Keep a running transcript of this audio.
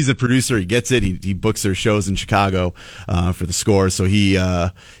He's a producer. He gets it. He books their shows in Chicago for the Score. So he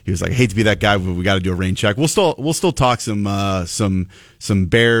was like, I hate to be that guy, but we got to do a rain check. We'll still talk some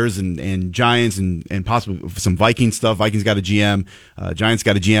Bears and Giants and possibly some Viking stuff. Vikings got a GM. Giants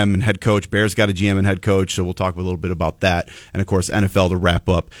got a GM and head coach. Bears got a GM and head coach. So we'll talk a little bit about that. And of course, NFL to wrap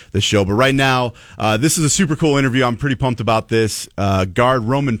up the show. But right now, this is a super cool interview. I'm pretty pumped about this. Guard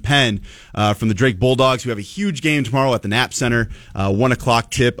Roman Penn from the Drake Bulldogs, who have a huge game tomorrow at the Knapp Center. 1 o'clock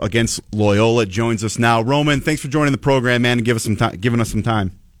tip against Loyola, joins us now. Roman, thanks for joining the program, man, and giving us some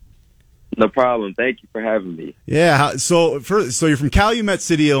time. No problem. Thank you for having me. Yeah. So you're from Calumet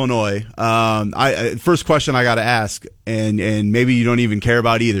City, Illinois. First question I got to ask, and maybe you don't even care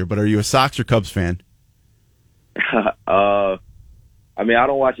about either, but are you a Sox or Cubs fan? I mean, I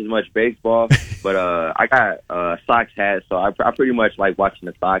don't watch as much baseball, but I got a Sox hat, so I pretty much like watching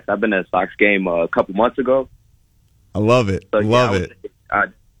the Sox. I've been at a Sox game a couple months ago. I love it. So, love it.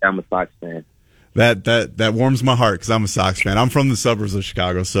 I'm a Sox fan. That warms my heart because I'm a Sox fan. I'm from the suburbs of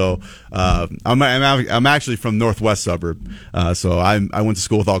Chicago, so I'm actually from northwest suburb. So I went to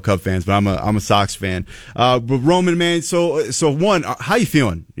school with all Cub fans, but I'm a Sox fan. But Roman, man, so one, how you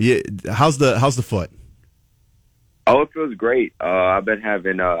feeling? How's the foot? Oh, it feels great. I've been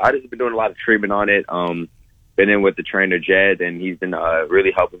having I just been doing a lot of treatment on it. Been in with the trainer Jed, and he's been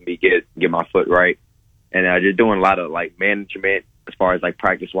really helping me get my foot right, and just doing a lot of like management as far as like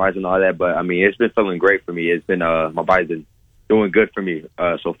practice wise and all that. But I mean, it's been feeling great for me. It's been my body's been doing good for me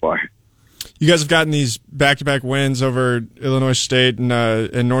so far. You guys have gotten these back-to-back wins over Illinois State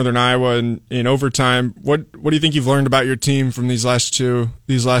and Northern Iowa in overtime. What do you think you've learned about your team from these last two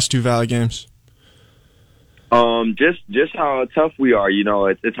Valley games? Just how tough we are. You know,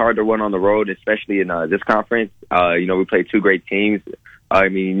 it's hard to win on the road, especially in this conference. You know, we played two great teams. I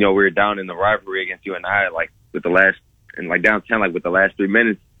mean, you know, we were down in the rivalry against UNI, like with the last and like down 10, like with the last 3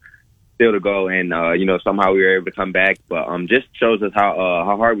 minutes still to go, and you know, somehow we were able to come back. But just shows us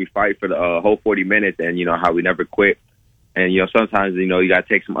how hard we fight for the whole 40 minutes, and you know how we never quit. And you know, sometimes you know you got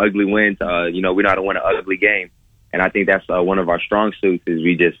to take some ugly wins. You know, we know how to win an ugly game, and I think that's one of our strong suits is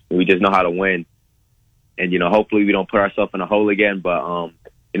we just know how to win. And, you know, hopefully we don't put ourselves in a hole again. But,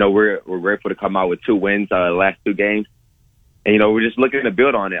 you know, we're grateful to come out with 2 wins the last 2 games. And, you know, we're just looking to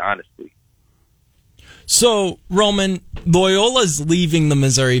build on it, honestly. So, Roman, Loyola's leaving the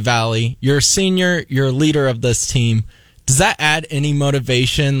Missouri Valley. You're a senior. You're a leader of this team. Does that add any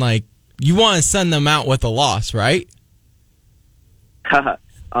motivation? Like, you want to send them out with a loss, right?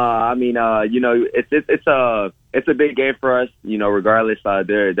 I mean, you know, it's a big game for us. You know, regardless,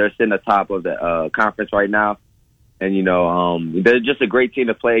 they're sitting atop of the conference right now, and you know, they're just a great team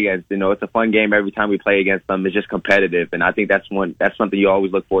to play against. You know, it's a fun game every time we play against them. It's just competitive, and I think that's something you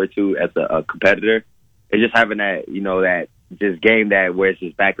always look forward to as a competitor. It's just having that, you know, that just game that where it's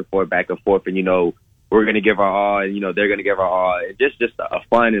just back and forth, and you know, we're gonna give our all, and you know, they're gonna give our all. It's just a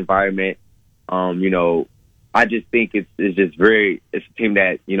fun environment. You know, I just think it's a team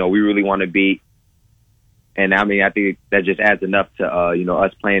that, you know, we really want to beat. And I mean, I think that just adds enough to, you know,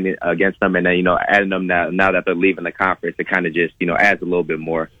 us playing against them, and then, you know, adding them now that they're leaving the conference, it kind of just, you know, adds a little bit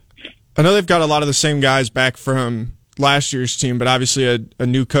more. I know they've got a lot of the same guys back from last year's team, but obviously a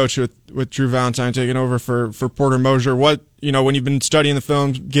new coach with Drew Valentine taking over for Porter Moser. What, you know, when you've been studying the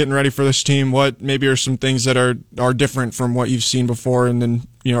film, getting ready for this team, what maybe are some things that are different from what you've seen before, and then,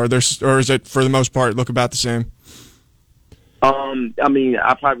 you know, or is it for the most part look about the same? I mean,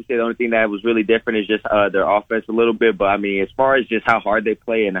 I'd probably say the only thing that was really different is just their offense a little bit. But I mean, as far as just how hard they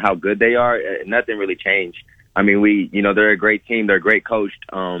play and how good they are, nothing really changed. I mean, you know, they're a great team. They're great coached.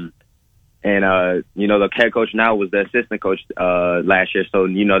 And you know, the head coach now was the assistant coach last year. So,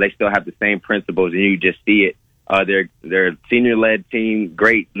 you know, they still have the same principles, and you just see it. They're a senior-led team,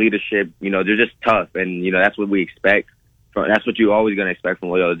 great leadership. You know, they're just tough, and you know that's what we expect. That's what you're always going to expect from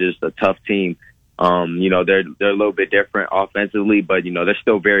Loyola. They're just a tough team. You know, they're a little bit different offensively, but you know they're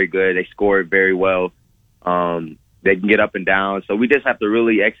still very good. They score very well. They can get up and down. So we just have to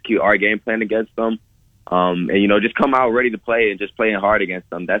really execute our game plan against them. And you know, just come out ready to play and just playing hard against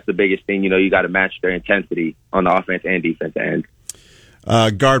them. That's the biggest thing. You know, you got to match their intensity on the offense and defense end.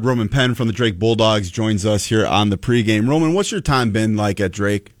 Guard Roman Penn from the Drake Bulldogs joins us here on the pregame. Roman, what's your time been like at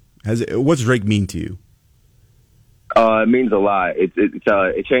Drake? What's Drake mean to you? It means a lot.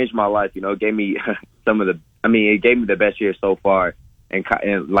 It changed my life. You know, it gave me it gave me the best year so far, and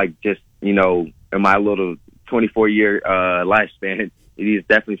like just, you know, in my little 24-year lifespan, it is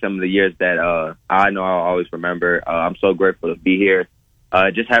definitely some of the years that I know I'll always remember. I'm so grateful to be here.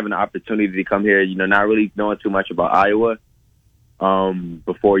 Just having the opportunity to come here, you know, not really knowing too much about Iowa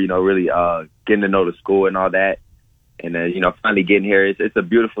before, you know, really getting to know the school and all that. And finally getting here, it's a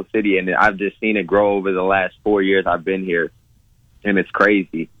beautiful city, and I've just seen it grow over the last 4 years I've been here, and it's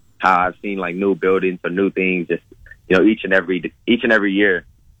crazy how I've seen like new buildings or new things, just each and every year.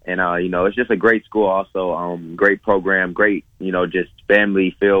 And it's just a great school, also great program, great just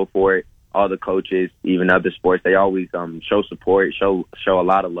family feel for it. All the coaches, even other sports, they always show support, show a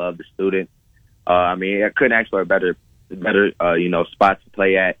lot of love to students. I couldn't ask for a better spot to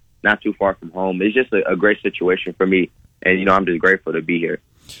play at, not too far from home. It's just a great situation for me, and I'm just grateful to be here.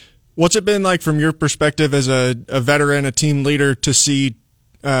 What's it been like from your perspective as a veteran, a team leader, to see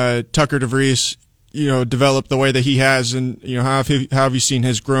Tucker DeVries, develop the way that he has, and how have you seen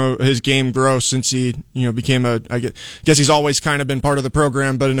his game grow since he became I guess he's always kind of been part of the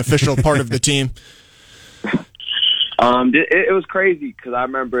program, but an official part of the team? It was crazy because I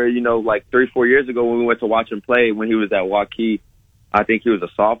remember like 3-4 years ago when we went to watch him play when he was at Waukee. I think he was a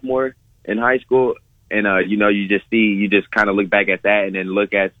sophomore in high school, and you just kind of look back at that and then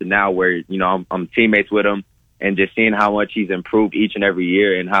look at to now where I'm teammates with him. And just seeing how much he's improved each and every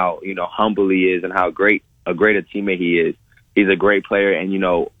year, and how humble he is, and how great a teammate he is. He's a great player, and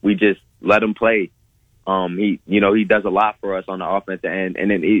we just let him play. He does a lot for us on the offensive end,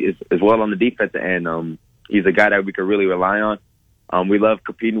 and then he is as well on the defensive end. He's a guy that we could really rely on. We love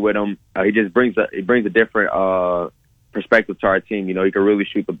competing with him. He just brings a different perspective to our team. He can really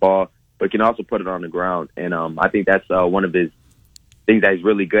shoot the ball, but can also put it on the ground. And I think that's one of his things that he's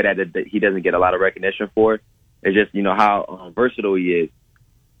really good at that he doesn't get a lot of recognition for. It's just, how versatile he is.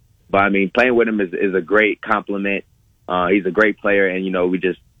 But, playing with him is a great compliment. He's a great player, and, we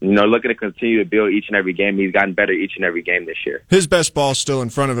just, looking to continue to build each and every game. He's gotten better each and every game this year. His best ball's still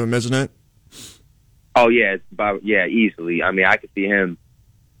in front of him, isn't it? Oh, yeah. Easily. I could see him.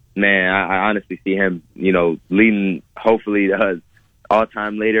 Man, I honestly see him, leading, hopefully, the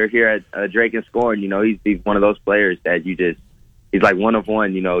all-time leader here at Drake in scoring. He's one of those players that he's like one of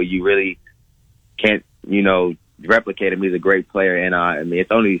one. You really can't, replicate him. He's a great player, and it's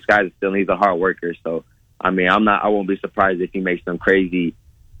only the sky's the ceiling. He's a hard worker, so I won't be surprised if he makes some crazy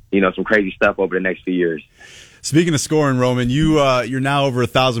stuff over the next few years. Speaking of scoring, Roman, you're now over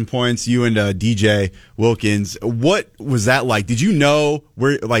 1,000 points. You and DJ Wilkins. What was that like? Did you know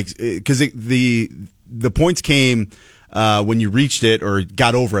where, because the points came when you reached it or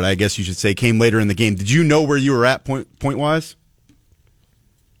got over it? I guess you should say came later in the game. Did you know where you were at point wise?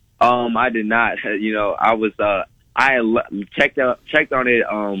 I did not. I was. I checked on it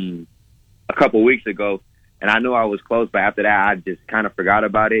a couple weeks ago, and I knew I was close. But after that, I just kind of forgot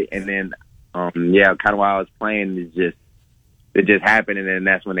about it. And then, kind of while I was playing, it just happened, and then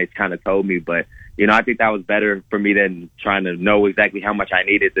that's when they kind of told me. But I think that was better for me than trying to know exactly how much I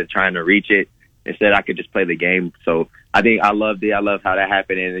needed than trying to reach it. Instead, I could just play the game. So I think I loved it. I loved how that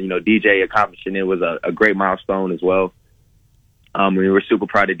happened, and DJ accomplishing it was a great milestone as well. We were super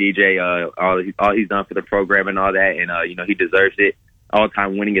proud of DJ, all he's done for the program and all that, and he deserves it.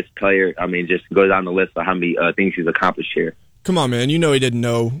 All-time winningest player. Just go down the list of how many things he's accomplished here. Come on, man. He didn't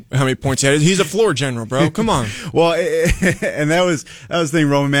know how many points he had. He's a floor general, bro. Come on. Well, and that was the thing,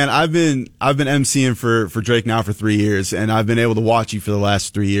 Roman, man. I've been emceeing for Drake now for 3 years, and I've been able to watch you for the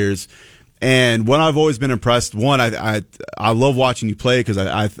last 3 years. And what I've always been impressed, one, I love watching you play because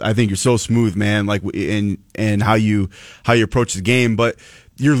I think you're so smooth, man. Like and how you approach the game, but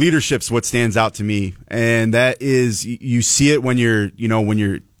your leadership's what stands out to me, and that is you see it when you're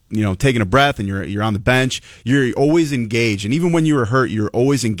taking a breath and you're on the bench. You're always engaged, and even when you were hurt, you're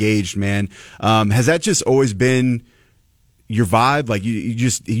always engaged, man. Has that just always been your vibe? Like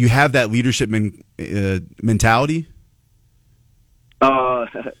you have that leadership mentality?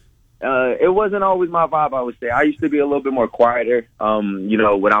 It wasn't always my vibe, I would say. I used to be a little bit more quieter,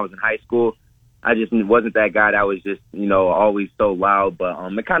 when I was in high school. I just wasn't that guy that was just, always so loud. But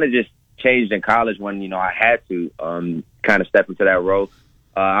it kind of just changed in college when, I had to kind of step into that role.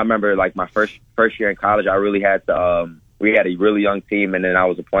 I remember, like, my first year in college, I really had to we had a really young team, and then I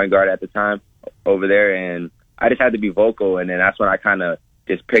was a point guard at the time over there, and I just had to be vocal. And then that's when I kind of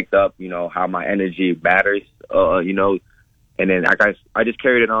just picked up, how my energy matters, And then I just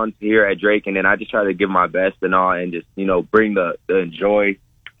carried it on here at Drake, and then I just try to give my best and all, and just bring the joy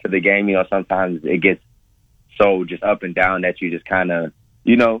to the game. Sometimes it gets so just up and down that you just kind of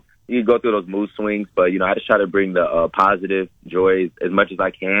you go through those mood swings. But I just try to bring the positive joy as much as I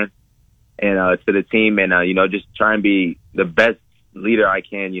can, and to the team, and just try and be the best leader I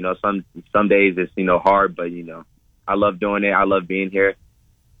can. Some days it's hard, but I love doing it. I love being here,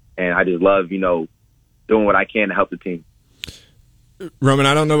 and I just love doing what I can to help the team. Roman,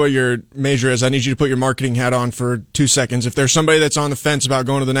 I don't know what your major is. I need you to put your marketing hat on for 2 seconds. If there's somebody that's on the fence about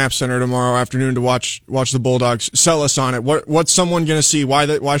going to the Knapp Center tomorrow afternoon to watch the Bulldogs, sell us on it. What's someone going to see?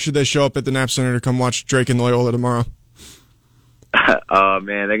 Why should they show up at the Knapp Center to come watch Drake and Loyola tomorrow?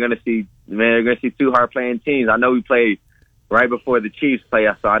 Man, they're gonna see two hard playing teams. I know we played right before the Chiefs play,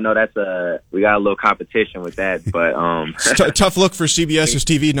 so I know we got a little competition with that. But it's tough look for CBS's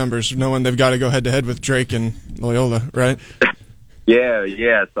TV numbers, knowing they've got to go head to head with Drake and Loyola, right?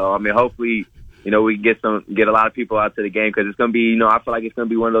 Yeah. So I mean, hopefully, we can get a lot of people out to the game, because it's gonna be, I feel like it's gonna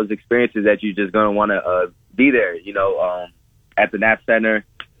be one of those experiences that you're just gonna want to be there. At the Knapp Center,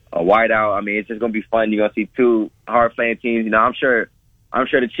 a whiteout. I mean, it's just gonna be fun. You're gonna see two hard playing teams. I'm sure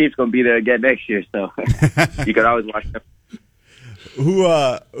the Chiefs gonna be there again next year, so you can always watch them.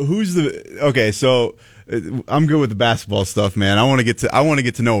 Okay, so I'm good with the basketball stuff, man. I want to get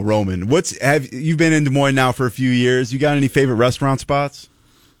to know Roman. You've been in Des Moines now for a few years. You got any favorite restaurant spots?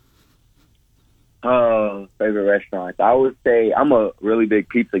 Favorite restaurants. I would say I'm a really big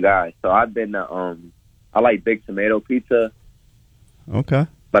pizza guy. So I've been I like Big Tomato Pizza. Okay.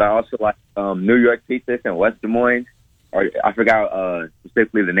 But I also like New York Pizza in West Des Moines. Or I forgot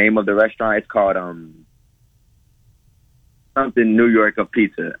specifically the name of the restaurant. It's called something New York of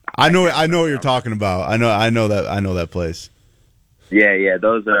pizza. I know what you're talking about. I know that place. Yeah.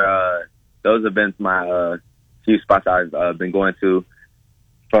 Those have been my few spots I've been going to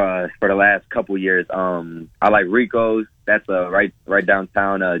for the last couple years. I like Rico's. That's right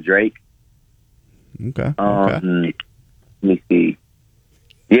downtown Drake. Okay. Let me see.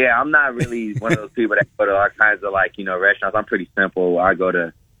 Yeah, I'm not really one of those people that go to all kinds of restaurants. I'm pretty simple. I go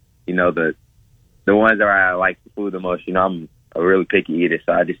to the ones that I like the food the most. I'm a really picky eater,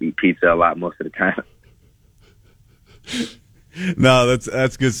 so I just eat pizza a lot most of the time. No,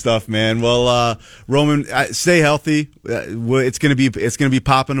 that's good stuff, man. Well, Roman, stay healthy. It's gonna be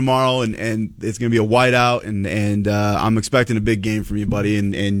popping tomorrow, and it's gonna be a whiteout, and I'm expecting a big game from you, buddy,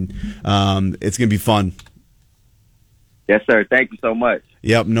 and it's gonna be fun. Yes, sir. Thank you so much.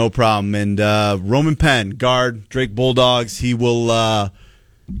 Yep, no problem. And Roman Penn, guard, Drake Bulldogs. He will.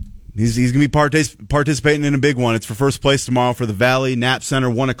 He's going to be participating in a big one. It's for first place tomorrow for the Valley Knapp Center,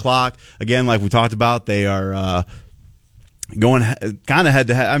 1:00. Again, like we talked about, they are going kind of head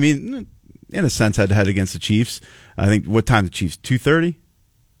to head. I mean, in a sense, head to head against the Chiefs. I think what time the Chiefs? 2:30.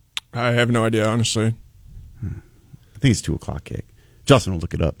 I have no idea, honestly. I think it's 2:00 kick. Justin will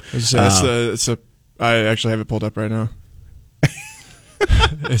look it up. I actually have it pulled up right now.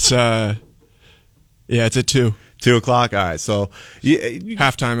 It's at 2. 2:00. All right, so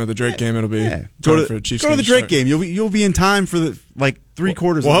halftime of the Drake game. It'll be go to the Drake game. You'll be in time for the 3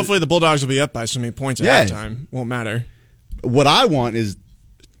 quarters. Well, hopefully the Bulldogs will be up by so many points at halftime. Won't matter. What I want is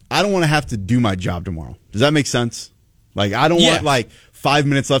I don't want to have to do my job tomorrow. Does that make sense? I don't want 5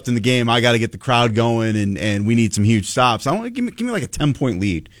 minutes left in the game. I got to get the crowd going, and we need some huge stops. I want to give me a 10-point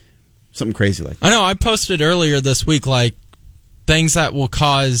lead, something crazy like that. I know. I posted earlier this week things that will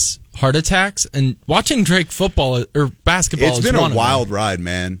cause heart attacks, and watching Drake football or basketball. It's been a wild ride,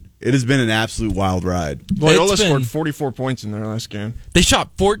 man. It has been an absolute wild ride. Loyola scored 44 points in their last game. They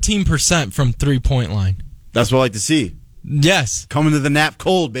shot 14% from 3-point line. That's what I like to see. Yes, coming to the Knapp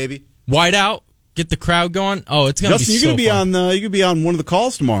cold, baby. White out, get the crowd going. Oh, it's gonna Justin, be so fun. You're gonna be on one of the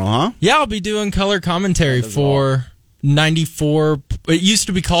calls tomorrow, huh? Yeah, I'll be doing color commentary for 94. It used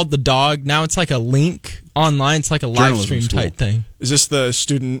to be called The Dog. Now it's like a link online. It's like a live stream type thing. Is this the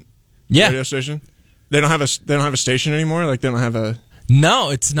student radio station? They don't have a station anymore. They don't have a. No,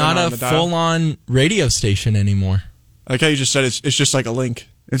 it's not a full-on radio station anymore. Like how you just said, it's just like a link.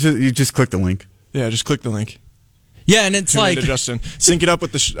 You just click the link. Yeah, just click the link. Yeah, and it's to Justin. Sync it up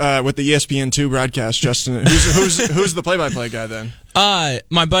with the ESPN2 broadcast, Justin. Who's the play-by-play guy then?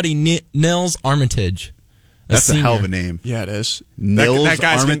 My buddy Nils Armitage. That's a hell of a name. Yeah, it is. Nils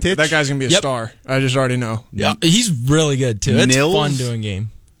Armitage? That guy's going to be a star. I just already know. Yeah, he's really good, too. It's fun doing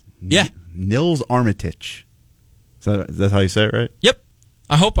game. Yeah. Nils Armitage. Is that how you say it, right? Yep.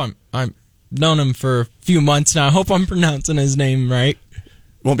 I hope I've known him for a few months now. I hope I'm pronouncing his name right.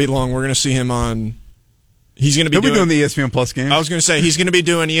 Won't be long. We're going to see him on... He'll be doing the ESPN Plus game. I was going to say, he's going to be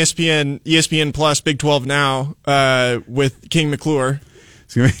doing ESPN Plus Big 12 Now with King McClure.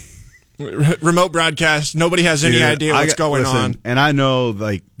 It's going to be... Remote broadcast. Nobody has any idea what's going on. And I know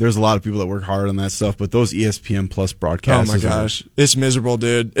there's a lot of people that work hard on that stuff, but those ESPN Plus broadcasts. Oh my gosh, it's miserable,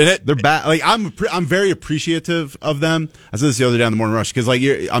 dude. And they're bad. I'm very appreciative of them. I said this the other day on the Morning Rush because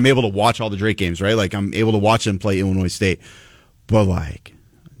I'm able to watch all the Drake games, right? I'm able to watch them play Illinois State, but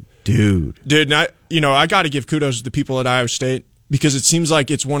dude, I got to give kudos to the people at Iowa State because it seems like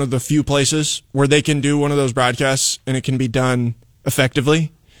it's one of the few places where they can do one of those broadcasts and it can be done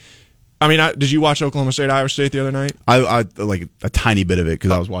effectively. I mean, did you watch Oklahoma State, Iowa State the other night? I like a tiny bit of it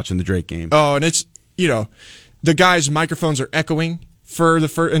because I was watching the Drake game. Oh, and it's, the guys' microphones are echoing for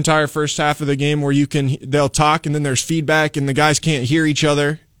the entire first half of the game where they'll talk and then there's feedback and the guys can't hear each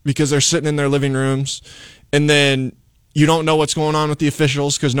other because they're sitting in their living rooms. And then you don't know what's going on with the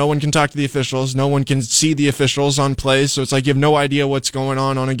officials because no one can talk to the officials. No one can see the officials on plays. So it's like you have no idea what's going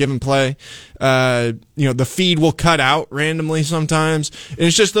on a given play. The feed will cut out randomly sometimes. And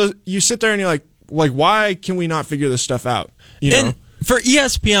it's just you sit there and you're like, why can we not figure this stuff out? And for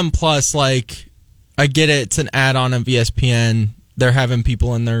ESPN Plus, like, I get it. It's an add-on of ESPN. They're having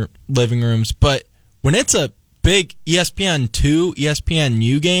people in their living rooms. But when it's a big ESPN2,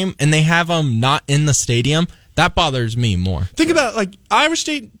 ESPNU game, and they have them not in the stadium, that bothers me more. Think about, like, Iowa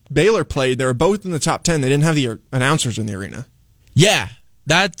State, Baylor played. They were both in the top 10. They didn't have the announcers in the arena. Yeah.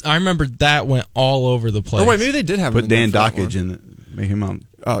 I remember that went all over the place. Oh, wait, maybe they did have Put Dan Dockage in it. Make him out.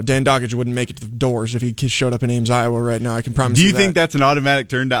 Oh, Dan Dockage wouldn't make it to the doors if he showed up in Ames, Iowa right now. I can promise you that. Do you think that's an automatic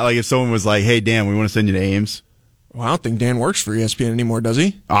turn down? Like if someone was like, hey, Dan, we want to send you to Ames? Well, I don't think Dan works for ESPN anymore, does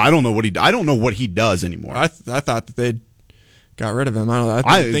he? I don't know what he does anymore. I thought that they'd got rid of him. I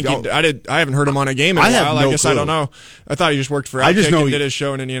haven't heard him on a game in a while. I guess clue. I don't know. I thought he just worked for Outkick and did his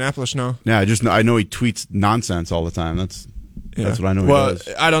show in Indianapolis. No. Yeah, I know he tweets nonsense all the time. That's what I know. Well, he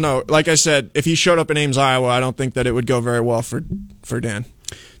does. I don't know. Like I said, if he showed up in Ames, Iowa, I don't think that it would go very well for Dan.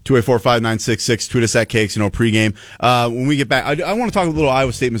 284-5966. Tweet us at Cakes, pregame. When we get back, I want to talk a little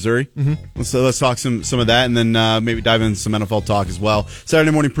Iowa State, Missouri. Mm-hmm. So let's talk some of that, and then maybe dive into some NFL talk as well. Saturday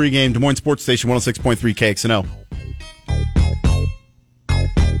morning pregame, Des Moines Sports Station 106.3 KXNO.